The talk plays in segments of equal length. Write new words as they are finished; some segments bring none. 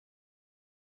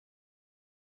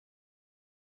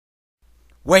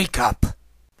Wake up!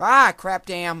 Ah, crap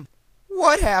damn.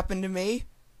 What happened to me?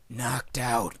 Knocked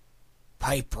out.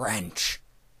 Pipe wrench.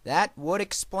 That would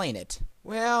explain it.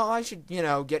 Well, I should,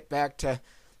 get back to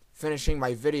finishing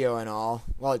my video and all.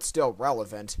 Well, it's still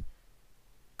relevant.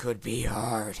 Could be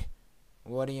hard.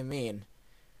 What do you mean?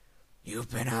 You've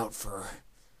been out for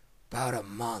about a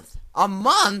month. A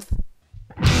month?!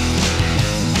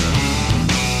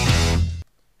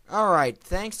 Alright,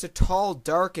 thanks to Tall,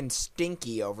 Dark, and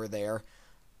Stinky over there,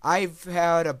 I've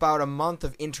had about a month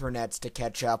of internets to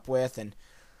catch up with, and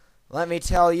let me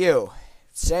tell you,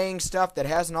 saying stuff that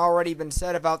hasn't already been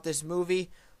said about this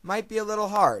movie might be a little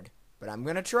hard, but I'm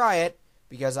gonna try it,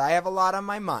 because I have a lot on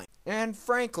my mind. And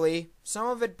frankly, some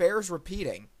of it bears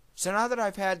repeating. So now that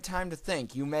I've had time to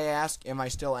think, you may ask, am I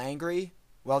still angry?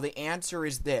 Well, the answer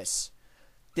is this.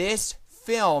 This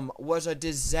film was a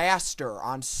disaster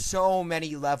on so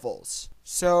many levels.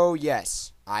 So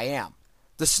yes, I am.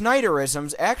 The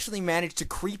Snyderisms actually managed to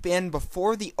creep in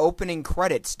before the opening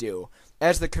credits do,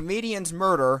 as the comedian's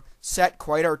murder, set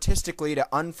quite artistically to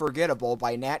Unforgettable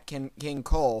by Nat King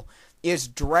Cole, is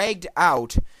dragged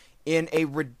out in a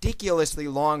ridiculously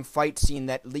long fight scene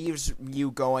that leaves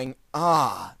you going,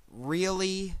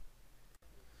 really?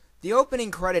 The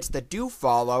opening credits that do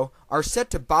follow are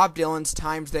set to Bob Dylan's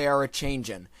Times They Are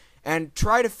A-Changin', and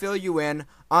try to fill you in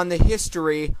on the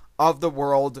history of the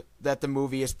world that the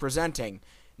movie is presenting.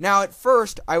 Now, at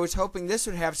first, I was hoping this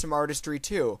would have some artistry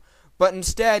too, but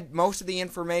instead, most of the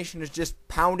information is just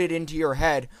pounded into your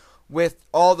head with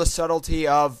all the subtlety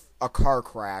of a car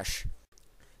crash.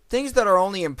 Things that are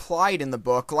only implied in the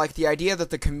book, like the idea that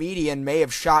the comedian may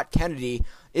have shot Kennedy,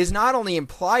 is not only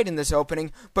implied in this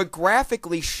opening, but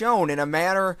graphically shown in a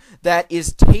manner that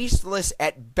is tasteless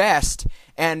at best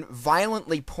and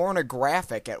violently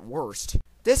pornographic at worst.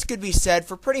 This could be said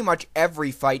for pretty much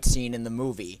every fight scene in the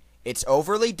movie. It's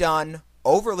overly done,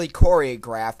 overly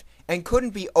choreographed, and couldn't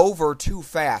be over too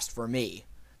fast for me.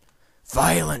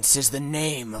 Violence is the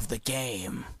name of the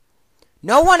game.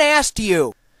 No one asked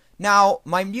you! Now,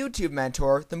 my YouTube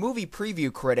mentor, the movie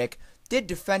preview critic, did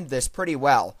defend this pretty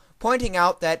well, pointing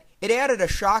out that it added a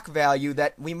shock value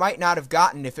that we might not have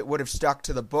gotten if it would have stuck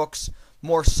to the book's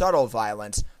more subtle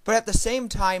violence, but at the same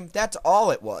time, that's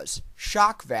all it was,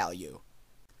 shock value.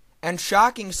 And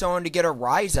shocking someone to get a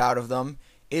rise out of them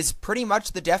is pretty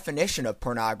much the definition of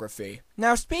pornography.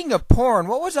 Now, speaking of porn,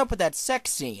 what was up with that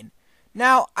sex scene?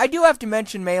 Now, I do have to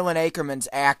mention Malin Akerman's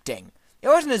acting. It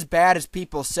wasn't as bad as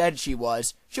people said she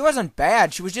was. She wasn't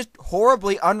bad, she was just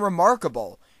horribly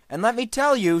unremarkable. And let me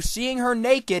tell you, seeing her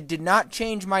naked did not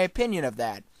change my opinion of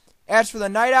that. As for the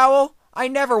Night Owl, I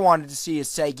never wanted to see his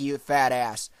saggy fat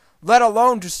ass, let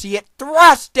alone to see it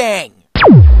thrusting!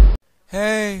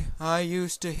 Hey, I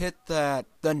used to hit that.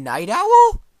 The Night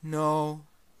Owl? No,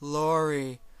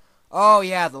 Lori. Oh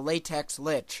yeah, the latex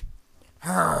lich.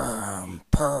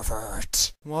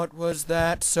 Pervert. What was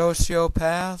that,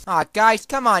 sociopath? Aw, guys,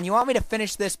 come on, you want me to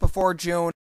finish this before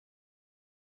June?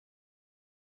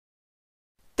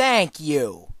 Thank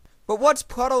you. But what's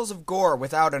Puddles of Gore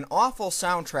without an awful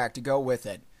soundtrack to go with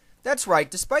it? That's right,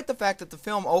 despite the fact that the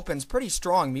film opens pretty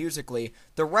strong musically,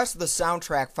 the rest of the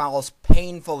soundtrack follows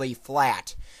painfully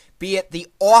flat. Be it the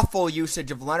awful usage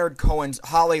of Leonard Cohen's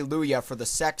Hallelujah for the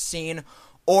sex scene,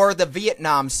 or the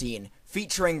Vietnam scene,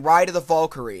 featuring Ride of the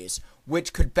Valkyries,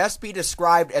 which could best be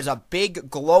described as a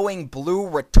big, glowing blue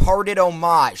retarded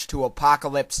homage to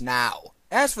Apocalypse Now.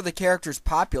 As for the characters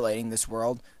populating this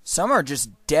world, some are just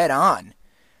dead on.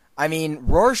 I mean,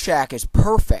 Rorschach is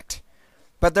perfect,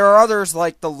 but there are others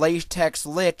like the Latex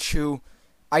Lich who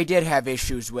I did have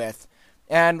issues with.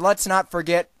 And let's not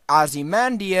forget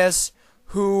Ozymandias,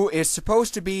 who is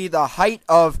supposed to be the height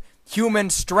of human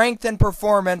strength and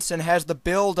performance and has the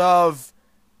build of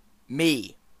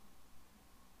me.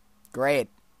 Great.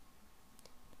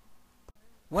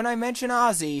 When I mention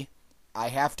Ozzy, I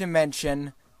have to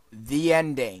mention the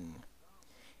ending.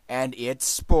 And it's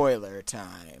spoiler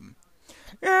time.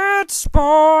 It's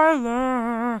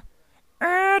spoiler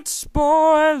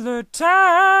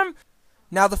time!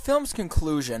 Now, the film's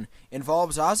conclusion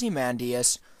involves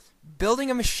Ozymandias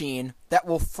building a machine that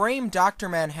will frame Dr.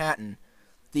 Manhattan,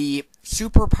 the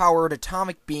superpowered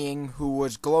atomic being who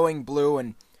was glowing blue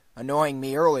and annoying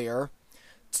me earlier,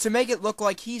 to make it look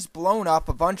like he's blown up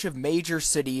a bunch of major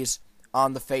cities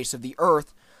on the face of the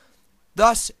Earth,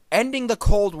 thus ending the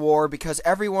Cold War because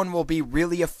everyone will be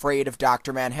really afraid of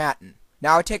Dr. Manhattan.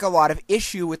 Now, I take a lot of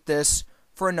issue with this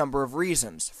for a number of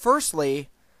reasons. Firstly,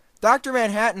 Dr.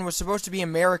 Manhattan was supposed to be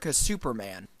America's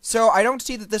Superman, so I don't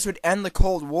see that this would end the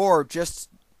Cold War just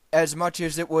as much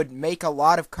as it would make a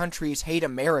lot of countries hate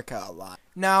America a lot.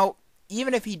 Now,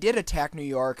 even if he did attack New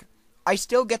York, I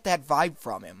still get that vibe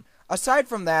from him. Aside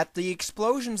from that, the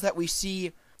explosions that we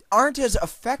see aren't as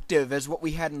effective as what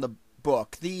we had in the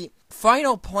book. The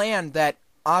final plan that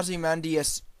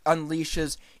Ozymandias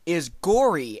unleashes is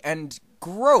gory and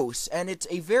gross, and it's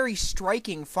a very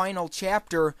striking final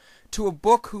chapter to a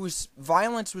book whose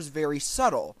violence was very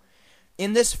subtle.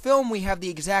 In this film, we have the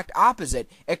exact opposite.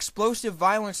 Explosive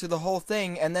violence through the whole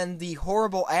thing, and then the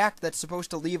horrible act that's supposed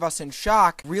to leave us in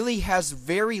shock really has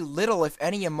very little, if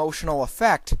any, emotional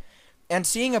effect. And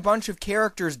seeing a bunch of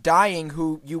characters dying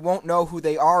who you won't know who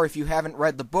they are if you haven't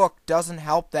read the book doesn't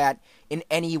help that in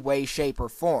any way, shape, or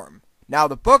form. Now,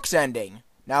 the book's ending.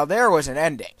 Now, there was an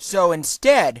ending. So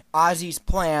instead, Ozzy's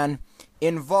plan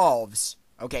involves...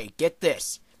 Okay, get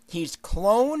this. He's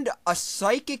cloned a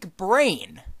psychic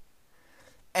brain,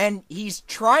 and he's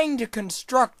trying to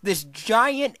construct this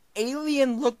giant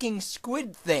alien-looking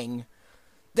squid thing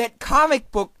that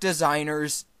comic book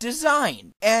designers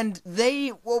designed. And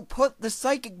they will put the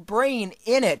psychic brain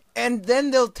in it, and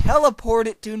then they'll teleport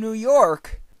it to New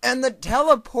York. And the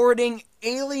teleporting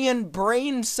alien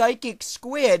brain psychic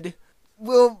squid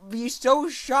will be so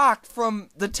shocked from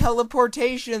the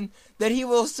teleportation that he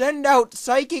will send out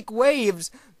psychic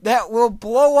waves that will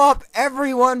blow up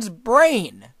everyone's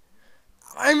brain.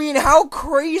 I mean, how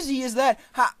crazy is that?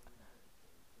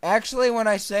 Actually, when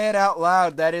I say it out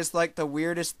loud, that is like the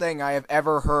weirdest thing I have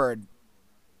ever heard.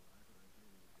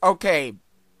 Okay,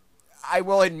 I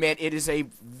will admit it is a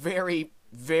very,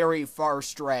 very far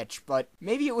stretch, but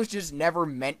maybe it was just never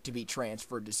meant to be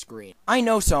transferred to screen. I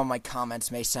know some of my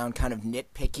comments may sound kind of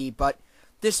nitpicky, but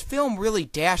this film really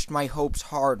dashed my hopes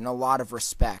hard in a lot of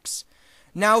respects.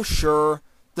 Now, sure,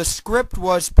 the script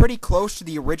was pretty close to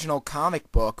the original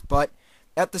comic book, but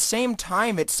at the same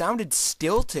time, it sounded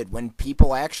stilted when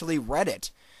people actually read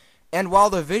it. And while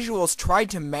the visuals tried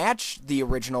to match the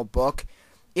original book,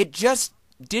 it just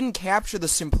didn't capture the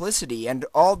simplicity and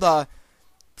all the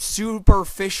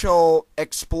superficial,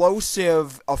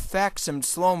 explosive effects and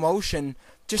slow motion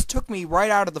just took me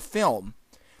right out of the film.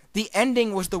 The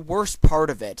ending was the worst part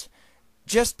of it,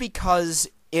 just because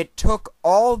it took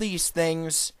all these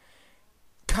things,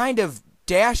 kind of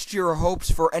dashed your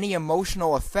hopes for any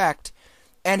emotional effect,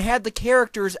 and had the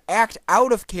characters act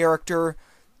out of character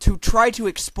to try to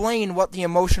explain what the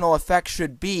emotional effect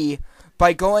should be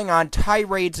by going on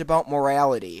tirades about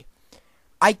morality.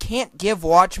 I can't give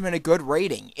Watchmen a good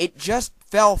rating. It just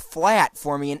fell flat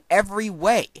for me in every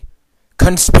way.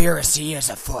 Conspiracy is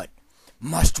afoot.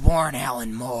 Must warn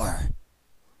Alan Moore.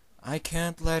 I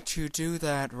can't let you do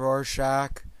that,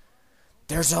 Rorschach.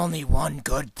 There's only one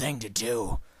good thing to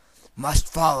do.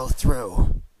 Must follow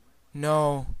through.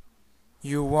 No.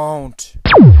 You won't.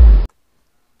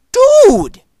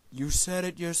 Dude! You said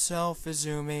it yourself,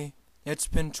 Izumi. It's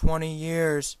been 20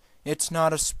 years. It's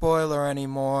not a spoiler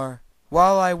anymore.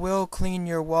 While I will clean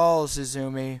your walls,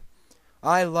 Izumi,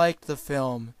 I liked the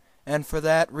film, and for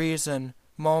that reason,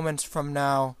 moments from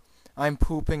now, I'm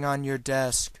pooping on your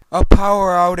desk. A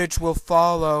power outage will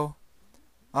follow.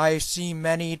 I see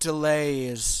many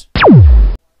delays.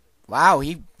 Wow,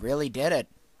 he really did it.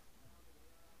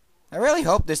 I really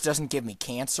hope this doesn't give me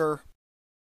cancer.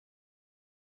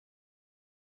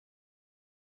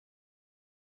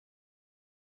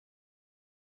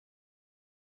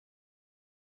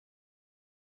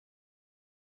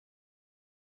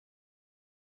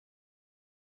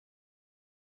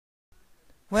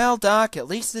 Well, Doc, at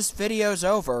least this video's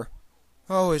over.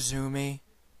 Oh, Izumi,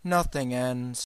 nothing ends.